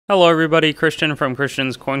Hello everybody, Christian from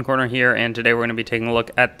Christian's Coin Corner here, and today we're going to be taking a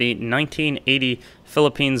look at the 1980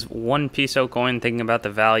 Philippines 1 Piso coin, thinking about the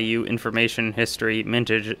value, information, history,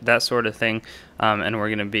 mintage, that sort of thing, and we're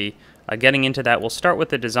going to be getting into that. We'll start with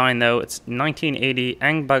the design though. It's 1980,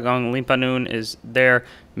 Ang Bagong Limpanon is there,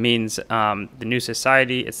 means the new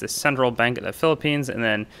society. It's the central bank of the Philippines, and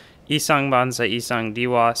then Isang Bansa, Isang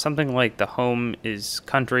Diwa, something like the home is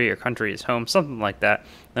country or country is home, something like that.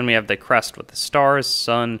 Then we have the crest with the stars,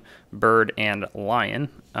 sun, bird, and lion.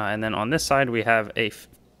 And then on this side we have a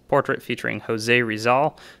portrait featuring Jose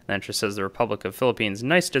Rizal, and it just says the Republic of Philippines.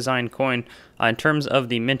 Nice design coin. In terms of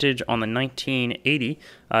the mintage on the 1980,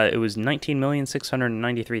 it was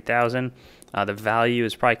 19,693,000. The value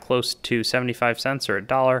is probably close to 75 cents or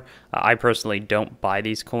 $1. I personally don't buy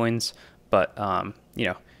these coins, but you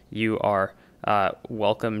know, you are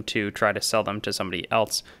welcome to try to sell them to somebody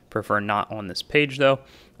else. Prefer not on this page though.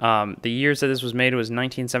 The years that this was made was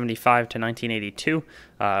 1975 to 1982.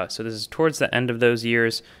 So this is towards the end of those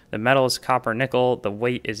years. The metal is copper nickel. The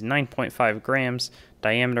weight is 9.5 grams.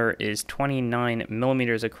 Diameter is 29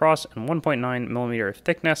 millimeters across and 1.9 millimeter of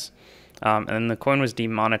thickness. And then the coin was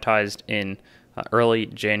demonetized in early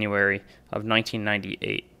January of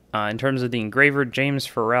 1998. In terms of the engraver, James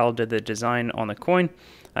Farrell did the design on the coin.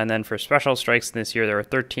 And then for special strikes this year, there were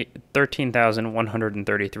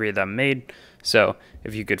 13,133 of them made. So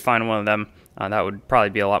if you could find one of them, that would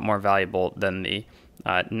probably be a lot more valuable than the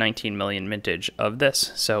 19 million mintage of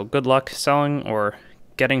this. So good luck selling or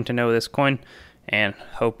getting to know this coin, and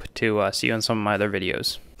hope to see you in some of my other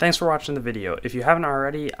videos. Thanks for watching the video. If you haven't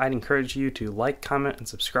already, I'd encourage you to like, comment, and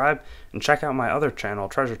subscribe, and check out my other channel,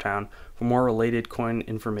 Treasure Town, for more related coin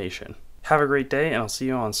information. Have a great day, and I'll see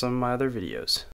you on some of my other videos.